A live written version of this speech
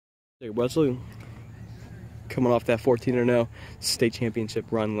Jacob Wetzel, coming off that 14-0 state championship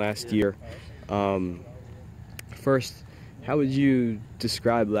run last year. First, how would you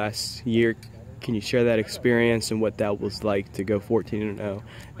describe last year? Can you share that experience and what that was like to go 14-0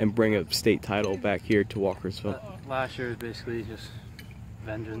 and bring a state title back here to Walkersville? Last year was basically just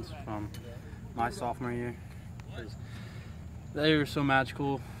vengeance from my sophomore year. They were so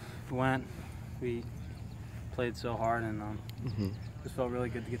magical. We played so hard, and just felt really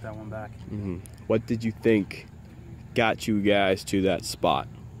good to get that one back. What did you think got you guys to that spot?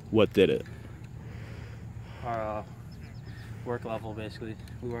 What did it? Our work level, basically.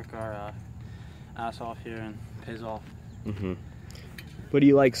 We work our ass off here, and it pays off. What do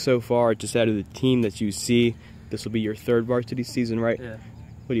you like so far, just out of the team that you see? This will be your third varsity season, right? Yeah.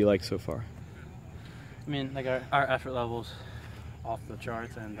 What do you like so far? I mean, like our effort levels off the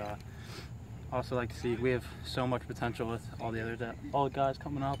charts, and also like to see we have so much potential with all the guys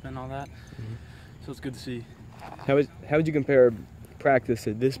coming up and all that. So it's good to see. How would you compare practice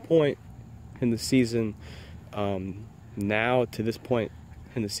at this point in the season now to this point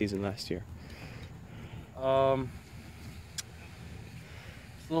in the season last year? It's a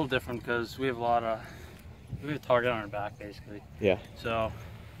little different because we have a target on our back, basically. Yeah. So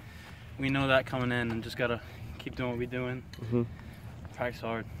we know that coming in, and just gotta keep doing what we're doing. Practice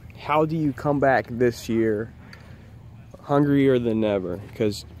hard. How do you come back this year hungrier than ever?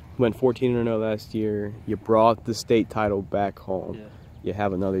 Because you went 14-0 last year, you brought the state title back home. Yeah. You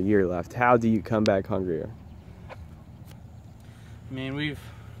have another year left. How do you come back hungrier? I mean, we've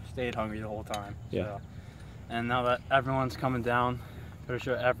stayed hungry the whole time. Yeah. So, and now that everyone's coming down, pretty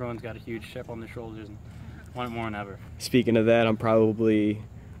sure everyone's got a huge chip on their shoulders and want it more than ever. Speaking of that,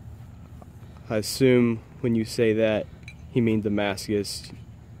 I assume when you say that, you mean Damascus,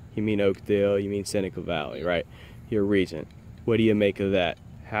 you mean Oakdale, you mean Seneca Valley, right? Your region. What do you make of that?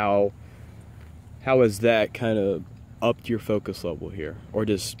 How has that kind of upped your focus level here? Or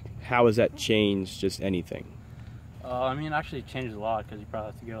just how has that changed just anything? I mean, it actually changes a lot because you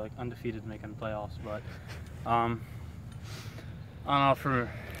probably have to go like undefeated making the playoffs. But I don't know,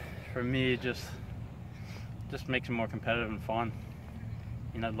 for me, it just makes it more competitive and fun.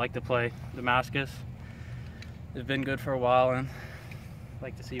 You know, I'd like to play Damascus. They've been good for a while, and I'd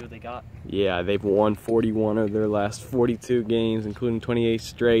like to see what they got. Yeah, they've won 41 of their last 42 games, including 28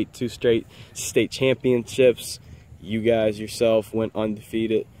 straight, 2 straight state championships. You guys yourself went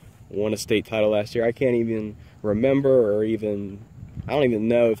undefeated, won a state title last year. I can't even remember, I don't even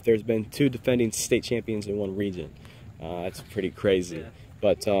know if there's been 2 defending state champions in one region. That's pretty crazy. Yeah.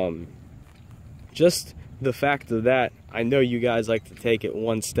 But just the fact of that, I know you guys like to take it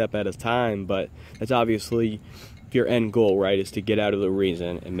one step at a time, but that's obviously your end goal, right, is to get out of the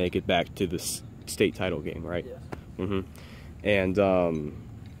region and make it back to the state title game, right? Yes. And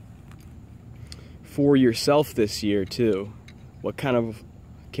for yourself this year, too, what kind of,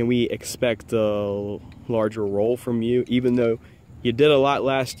 can we expect a larger role from you? Even though you did a lot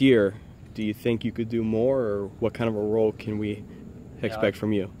last year, do you think you could do more, or what kind of a role can we expect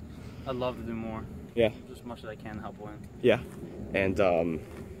from you? I'd love to do more. Yeah. Just as much as I can help win. Yeah. And you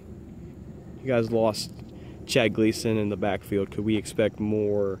guys lost Chad Gleason in the backfield. Could we expect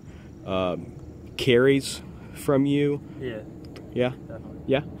more carries from you? Yeah. Yeah? Definitely.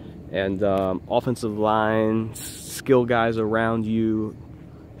 Yeah. And offensive line, skill guys around you,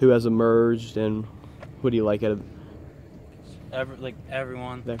 who has emerged, and what do you like out of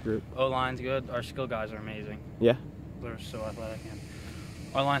everyone? That group. O-line's good. Our skill guys are amazing. Yeah. They're so athletic, and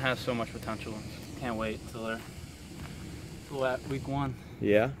our line has so much potential. Can't wait till they're at week 1.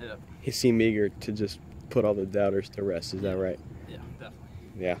 Yeah? Yeah. He seemed eager to just put all the doubters to rest. Is that right? Yeah, definitely.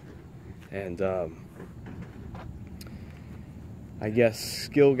 Yeah. And I guess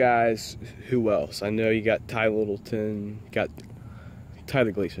skill guys, who else? I know you got Ty Littleton, got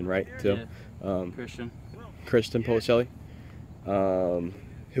Tyler Gleason, right? Too. Yeah. Christian Policelli.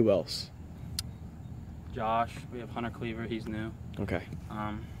 Who else? Josh. We have Hunter Cleaver. He's new. Okay.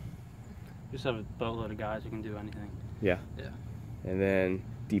 We just have a boatload of guys who can do anything. Yeah. Yeah. And then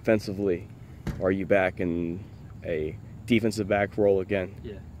defensively, are you back in a defensive back role again?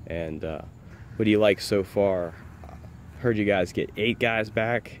 Yeah. And what do you like so far? Heard you guys get 8 guys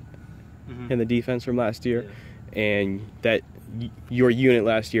back in the defense from last year, and that your unit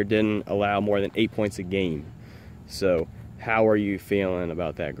last year didn't allow more than 8 points a game. So how are you feeling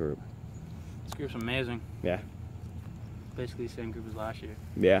about that group? This group's amazing. Yeah. Basically the same group as last year.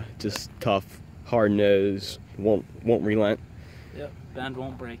 Yeah, just tough, hard-nosed, won't relent. Yep, bend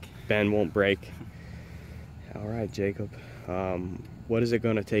won't break. Bend won't break. All right, Jacob. What is it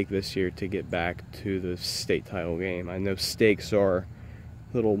going to take this year to get back to the state title game? I know stakes are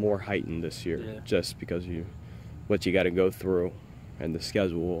little more heightened this year, Yeah. just because what you got to go through, and the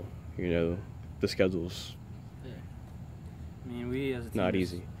schedule. The schedule's I mean, we as a team not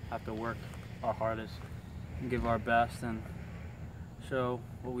just easy. have to work our hardest and give our best and show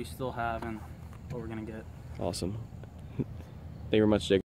what we still have and what we're gonna get. Awesome. Thank you very much, Jacob.